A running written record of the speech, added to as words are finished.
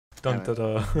Dun da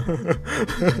da.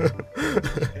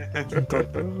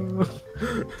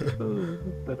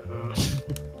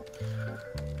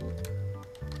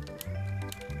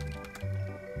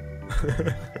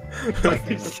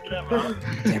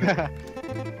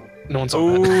 No one's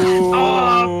on that.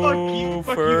 Oh, fuck you,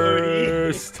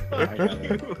 first.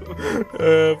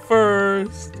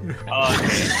 First.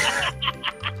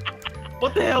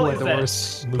 What the hell is the that?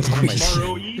 worst.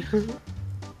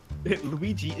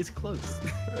 Luigi is close.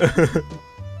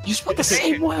 You spelled the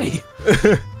same way.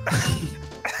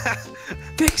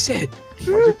 Fix it.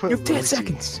 You have 10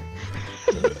 seconds.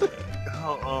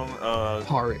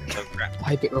 Hard.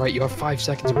 Type it right. You have 5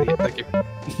 seconds. Thank you.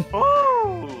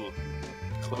 Oh!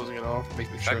 Closing it off,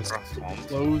 making sure it's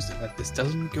closed and that this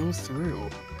doesn't go through.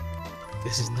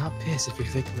 This is not piss if you're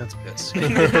thinking that's piss. Oh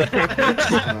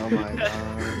my god.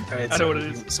 Alright, I know what it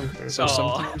is. So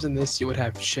sometimes in this you would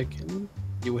have chicken,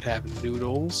 you would have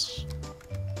noodles.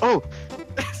 Oh!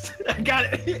 I got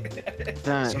it.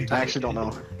 I actually don't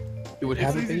know. You would As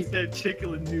have soon as you a said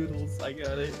chicken and noodles, I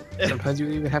got it. sometimes you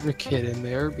would even have a kid in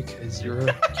there because you're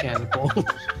a cannibal.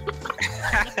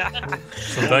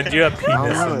 Sometimes you have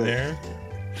penis in there.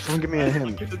 Don't give me a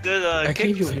hint. I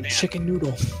gave you a chicken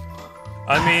noodle.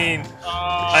 I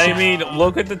mean,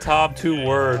 look at the top 2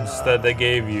 words that they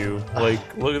gave you. Like,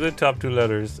 look at the top 2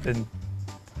 letters and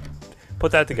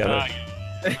put that together.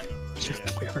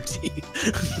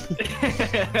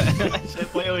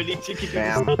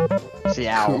 Bam. See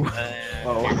ow.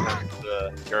 Oh. Here comes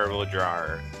the terrible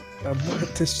jar. I'm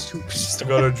not the soup I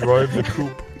gotta drive the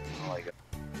coupe. Oh my god.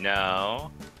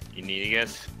 No. You need to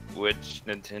guess which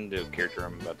Nintendo character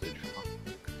I'm about to draw.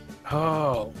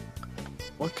 Oh.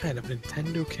 What kind of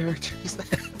Nintendo character is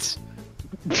that?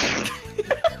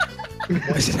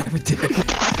 Why does it have a dick?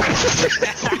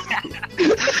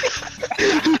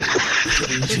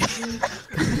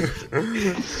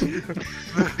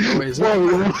 Wait, is that?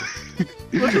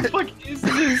 What the fuck is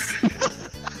this?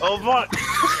 Oh fuck!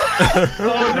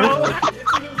 Oh no!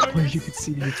 Where you can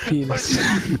see its penis.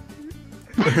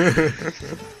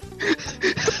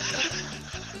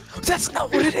 That's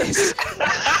not what it is!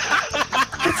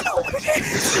 That's not what it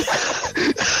is!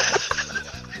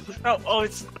 Oh,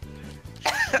 it's.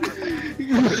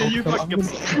 You fucking.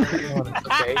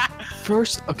 Okay.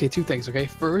 First, okay, 2 things, okay?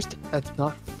 First, that's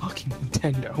not fucking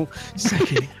Nintendo.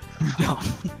 Second, no.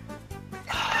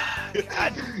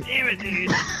 God damn it, dude!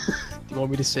 Do you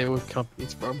want me to say what company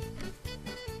it's from?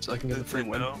 So I can get the free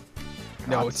one.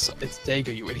 No, it's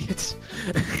Sega, you idiots.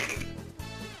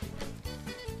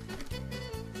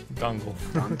 Dongle.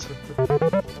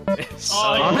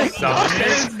 Sonic? Sonic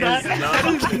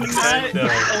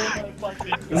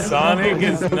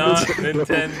is not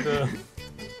Nintendo.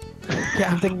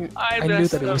 Yeah, I'm thinking. I knew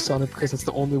that it was Sonic because it's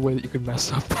the only way that you could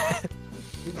mess up.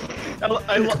 I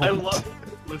love.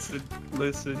 Listen.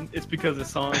 It's because of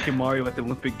Sonic and Mario at the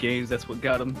Olympic Games. That's what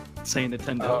got him saying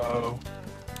Nintendo. Oh.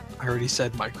 I already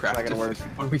said Minecraft. It's not gonna work.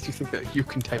 What makes you think that you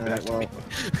can type it after me?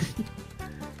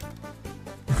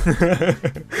 How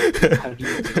do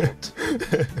you do it?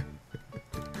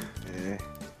 Yeah.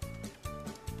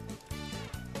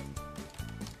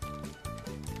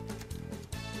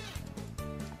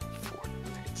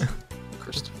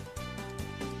 Christopher.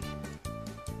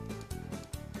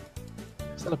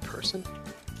 Is that a person?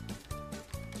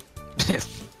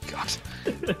 God.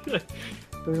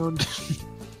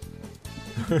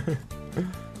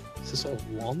 Is this a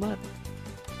walnut?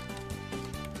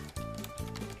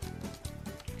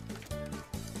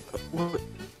 What?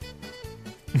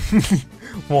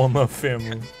 Walnut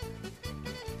family.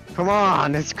 Come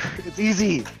on, it's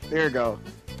easy. There you go.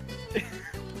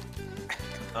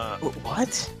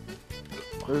 What?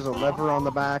 There's a lever on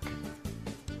the back.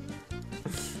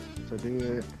 So do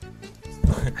it.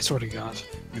 I swear to God.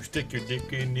 You stick your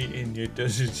dick in it and it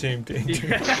does the same thing.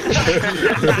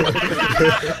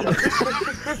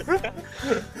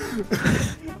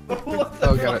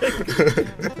 Oh, got it.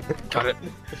 Got it.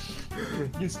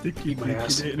 You stick your My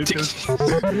ass. dick in it and it goes.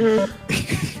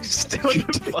 Stick your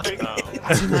dick.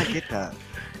 How did I get that?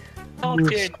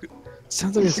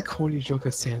 Sounds like a corny joke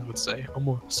that Santa would say. I'm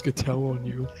gonna sketel on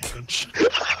you.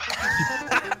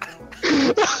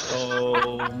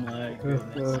 Oh my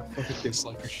god. Fucking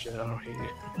dislike your shit. I don't hate it.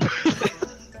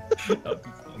 That'd be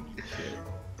funky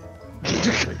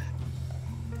shit.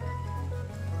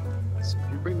 So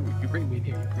you bring me in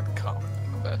here. You bring the cum. I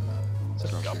bet. It's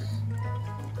just cum.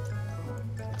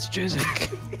 It's jizzing.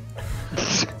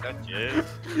 That jizz?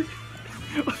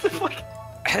 What the fuck?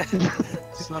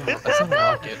 That's not a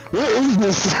rocket. What is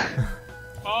this?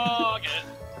 Oh,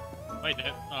 I get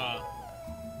it.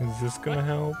 Wait, Is this gonna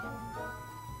help?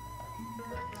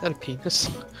 that a penis?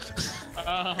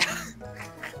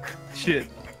 Shit.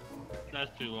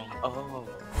 That's too long. Oh.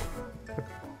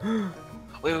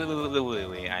 Wait.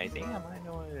 I think I might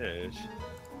know what it is.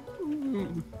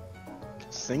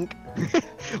 Sink.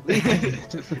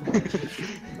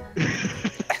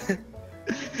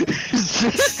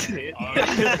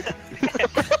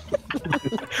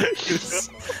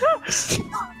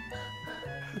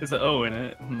 There's an O in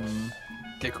it.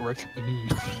 Get correct.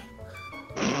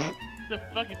 The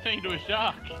fucking thing to a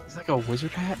shark. It's like a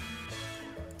wizard hat.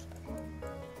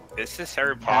 Is this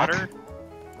Harry Potter?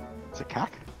 Is it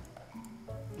cack?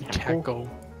 Cackle.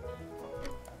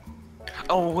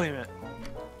 Oh, wait a minute.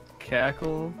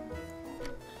 Cackle.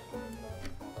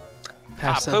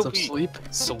 Half sense of Poopy. sleep.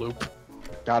 Sloop.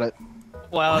 Got it.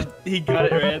 Wow, he got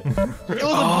it right.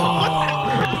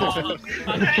 Oh!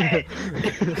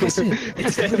 Listen,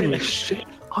 it's literally shit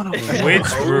on a Witch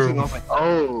I broom. was like,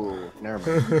 oh,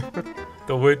 never mind.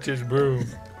 The witch's broom.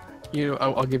 You know,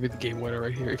 I'll give you the game winner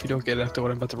right here. If you don't get it after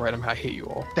what I'm about to write, I hate you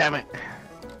all. Damn it.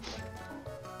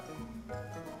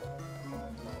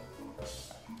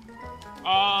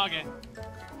 Oh, okay.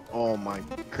 Oh my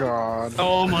god.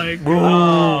 Oh my Boom.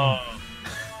 god.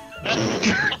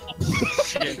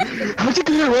 How'd you get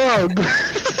it wrong?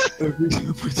 Every time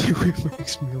with you, it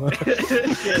makes me laugh.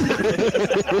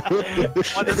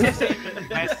 What is this?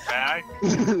 Nice bag.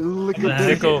 Look at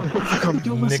Nickel. You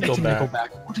listen to Nickelback. Nickelback.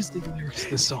 What is the lyrics of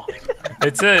this song?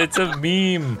 It's a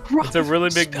meme. It's a really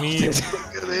big meme.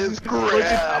 this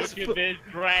crap. Look at this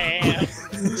grab.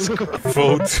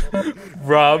 Vote.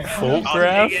 Rob take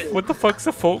photograph? it. What the fuck's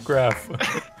a photograph?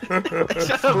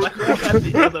 Shut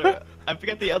up, I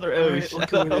forgot the other O. Alright, Shut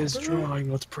look at up. what it is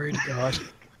drawing. Let's pray to God.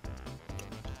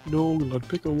 No, Lord,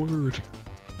 pick a word.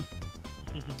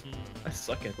 I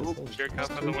suck at this. Ooh, Holy jerk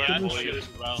off on the Yeah, web. boy, this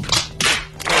round.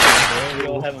 shit, we're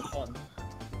all having fun.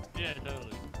 Yeah,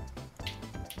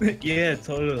 totally. Yeah,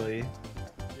 totally.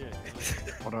 Yeah.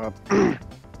 What up? Oh,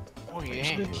 I'm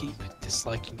just gonna keep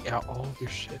disliking out all of your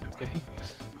shit, okay?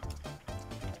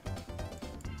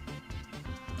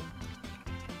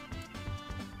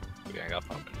 Okay, I got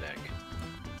pumping deck.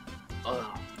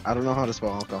 I don't know how to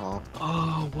spell alcohol.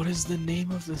 Oh, what is the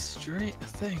name of this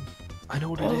thing? I know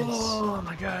what it is. Oh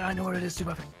my god, I know what it is too.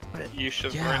 You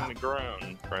should Yeah. bring the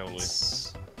ground, probably.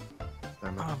 It's,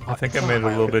 Damn it. I think I made it a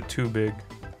little bit too big.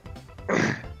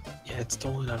 Yeah, it's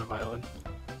totally not a violin.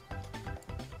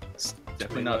 It's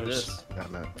Definitely not letters. this.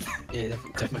 Damn it. Yeah,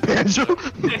 definitely. Banjo?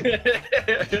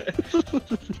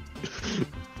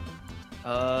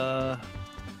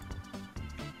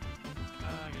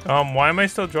 Why am I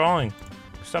still drawing?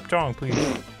 Stop drawing, please.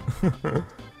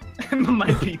 My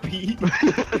PP.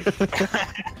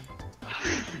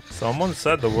 Someone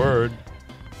said the word.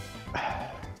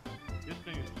 This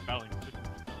thing is spelling.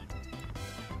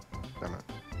 Damn it.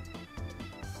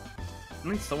 I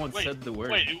mean, someone Wait, said the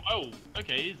word. Wait, oh,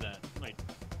 okay, is that? Wait.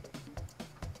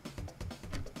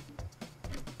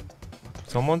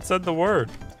 Someone said the word.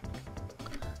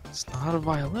 It's not a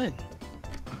violin.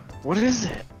 What is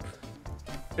it?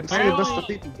 It's Oh, that's Oh,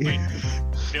 the PP. wait.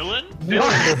 Villain?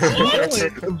 Villain?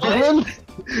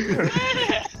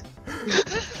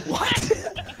 What?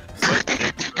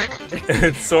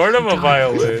 It's sort of a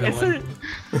violin. It's a-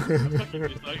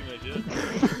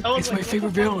 It's my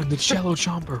favorite villain, the Cello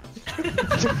Chomper.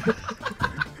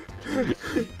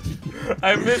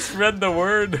 I misread the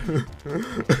word.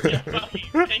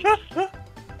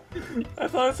 I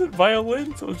thought it said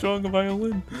violin, so I was drawing a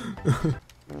violin.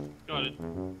 Got it.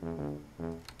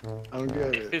 I don't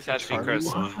get it. This has to be Chris.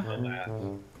 What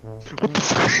the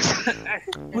fuck is that?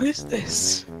 What is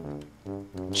this?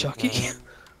 Chucky?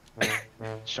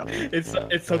 Shut up. It's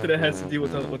something that has to do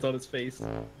with what's on his face.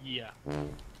 Yeah.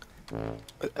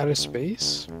 Out of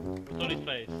space? What's on his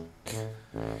face?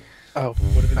 Oh,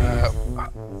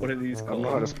 What are these I don't know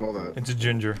how to called? spell that. It's a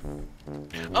ginger.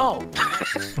 oh!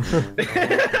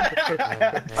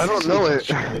 I don't know it.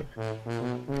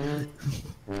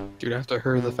 Dude, after I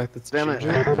heard the fact that it's Damn it.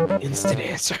 ginger, instant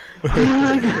answer.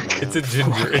 It's a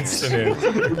ginger instant.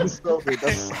 You spelled it.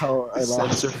 That's how I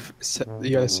lost.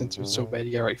 You gotta censor it so bad,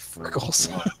 you gotta write Frickles.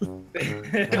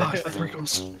 God,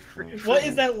 Frickles. What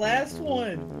is that last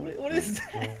one? What is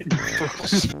that?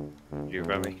 Frickles. You're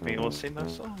gonna make me want to sing that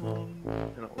song.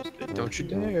 And I was dead. Don't you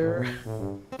dare.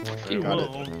 You Got it.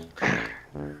 won't.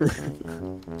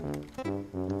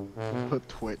 Put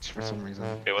Twitch for some reason.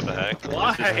 Okay, what the heck?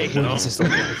 Why? What is this look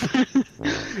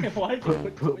like? Why did you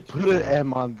Put an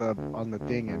M on the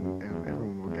thing and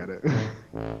everyone will get it.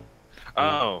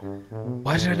 Oh.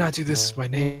 Why did I not do this as my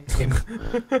name?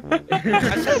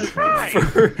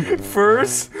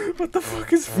 Furs? What the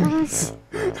fuck is furs?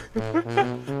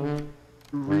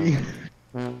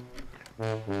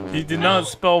 He did not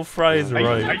spell fries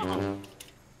right.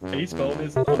 Are you spelling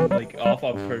this like off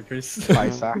on purpose?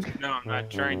 Isaac. No, I'm not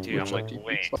trying to. I'm like,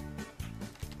 wait.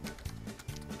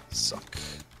 Suck.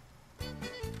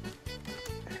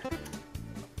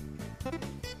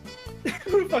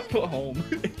 Who the fuck put home?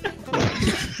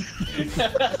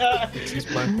 This is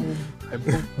my home. I'm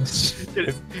homeless.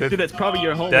 Dude, that's probably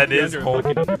your home. That if you're is under a home.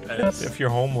 fucking underpass. If you're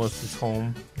homeless, it's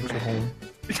home. It's your home.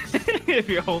 If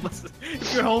you're homeless,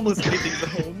 anything's a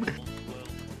home.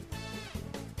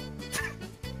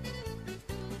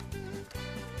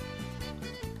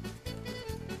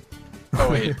 Oh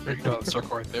wait, you got the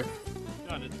circle right there.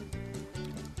 Got it.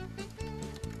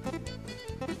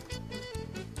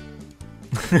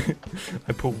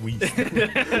 I put wheat.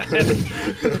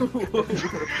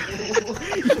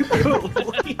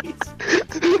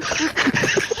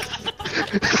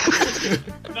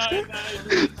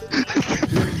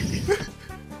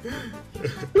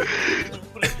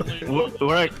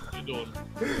 Right.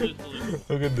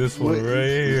 Look at this one right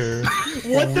here.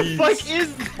 What the Wheat. fuck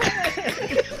is that?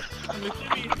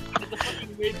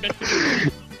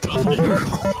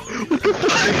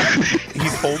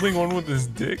 He's holding one with his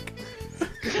dick.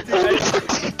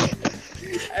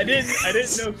 I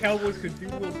didn't know cowboys could do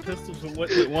little pistols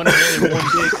with one hand and one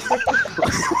dick.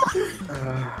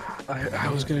 I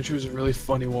was gonna choose a really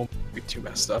funny one, but be too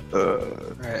messed up.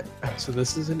 Alright, so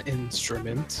this is an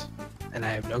instrument, and I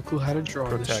have no clue how to draw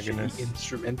this Protagonist. shitty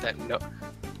instrument that no...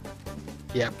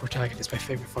 Yeah, protagonist, my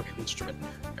favorite fucking instrument.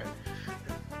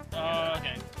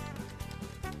 Okay.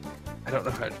 I don't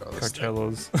know how to draw this thing.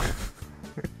 Cartellos.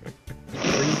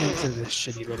 Breathe into this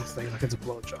shitty little thing like it's a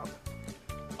blowjob.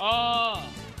 Ah.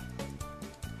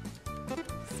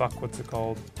 Fuck, what's it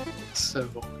called? So,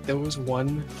 there was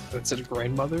one that said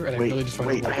grandmother, and I really just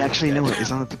Wait, I actually know it.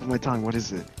 It's on the tip of my tongue. What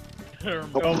is it?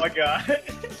 Oh my god.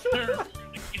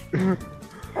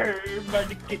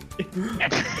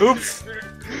 Oops!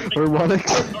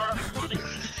 Harmonics?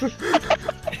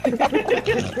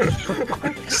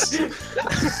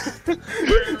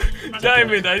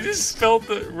 Diamond, I just spelled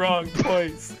it wrong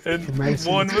twice, and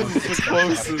one was the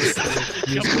closest.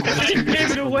 I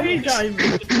gave it away,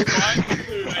 Diamond.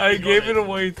 I gave it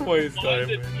away twice,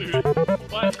 Diamond.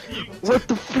 What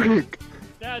the frick?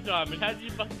 Yeah, Diamond, how did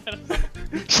you fuck that up?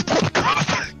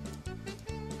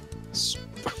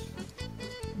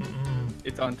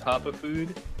 It's on top of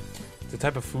food. It's a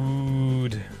type of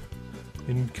food.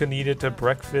 You can eat it at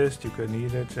breakfast, you can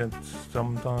eat it at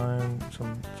sometime,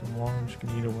 some lunch, you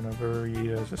can eat it whenever, you eat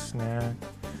it as a snack.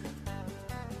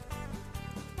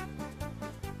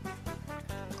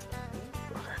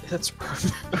 That's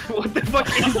perfect. What the fuck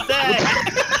is that?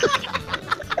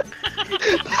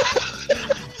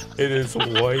 It is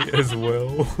white as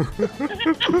well.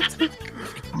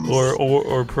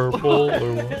 or purple,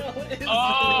 or what?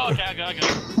 Oh, okay, I got it.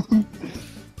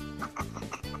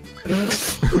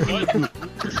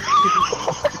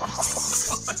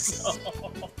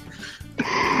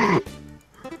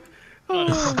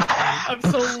 I'm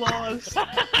so lost.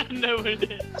 I know it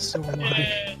is. So annoying.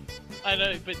 Yeah, I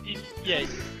know, but yeah.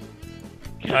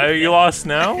 You lost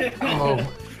now? Oh,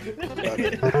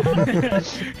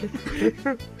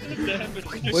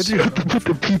 Why'd you have to put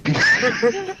the pee-pee?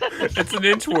 It's an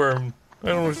inchworm. I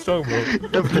don't know what you're talking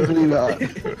about. Definitely not.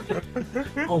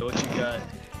 What you got?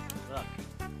 Rock.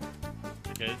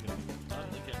 Okay, it's gonna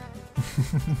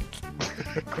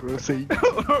Grossy.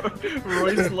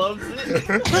 Royce loves it.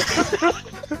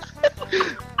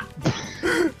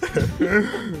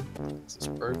 is this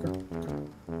burger?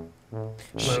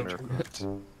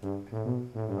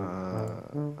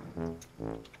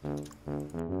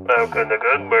 Welcome to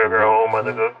Good Burger, home of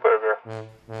the Good Burger.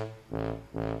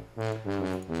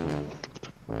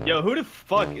 Yo, who the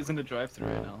fuck is in the drive-thru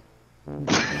right now?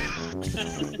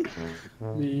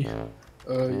 Me.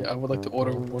 Yeah, I would like to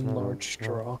order one large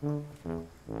straw. I'm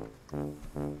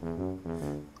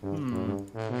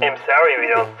sorry, we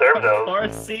don't serve those.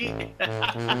 Car seat. You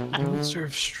don't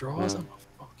serve straws? I'm a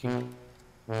fucking...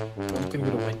 I'm gonna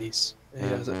go to Wendy's. Hey,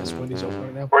 is Wendy's open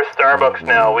right now? We're Starbucks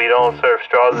now, we don't serve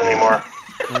straws anymore.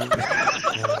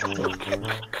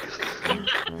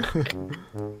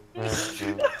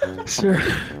 Sir,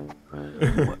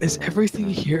 is everything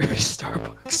here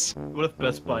Starbucks? What if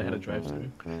Best Buy had a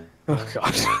drive-thru? Oh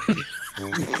god.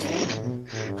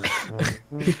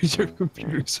 Here's your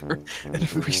computer, sir. And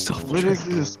if we still What is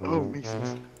this? Oh, makes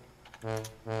sense.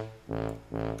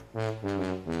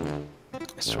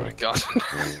 I swear to god.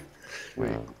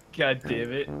 Wait. God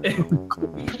damn it.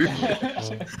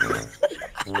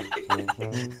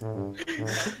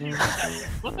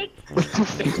 What?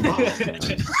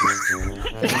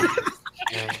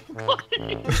 Oh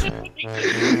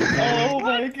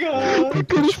my god!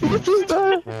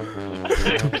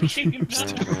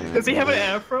 Does he have an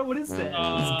afro? What is that? It's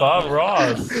Bob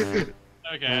Ross.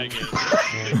 Okay, I get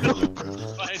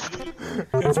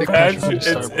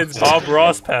it. It's Bob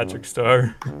Ross Patrick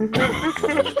Star. I don't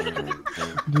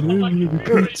I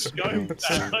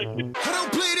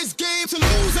don't play this game to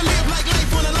lose. I live like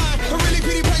life on the line. A really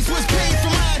pretty price was paid for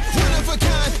my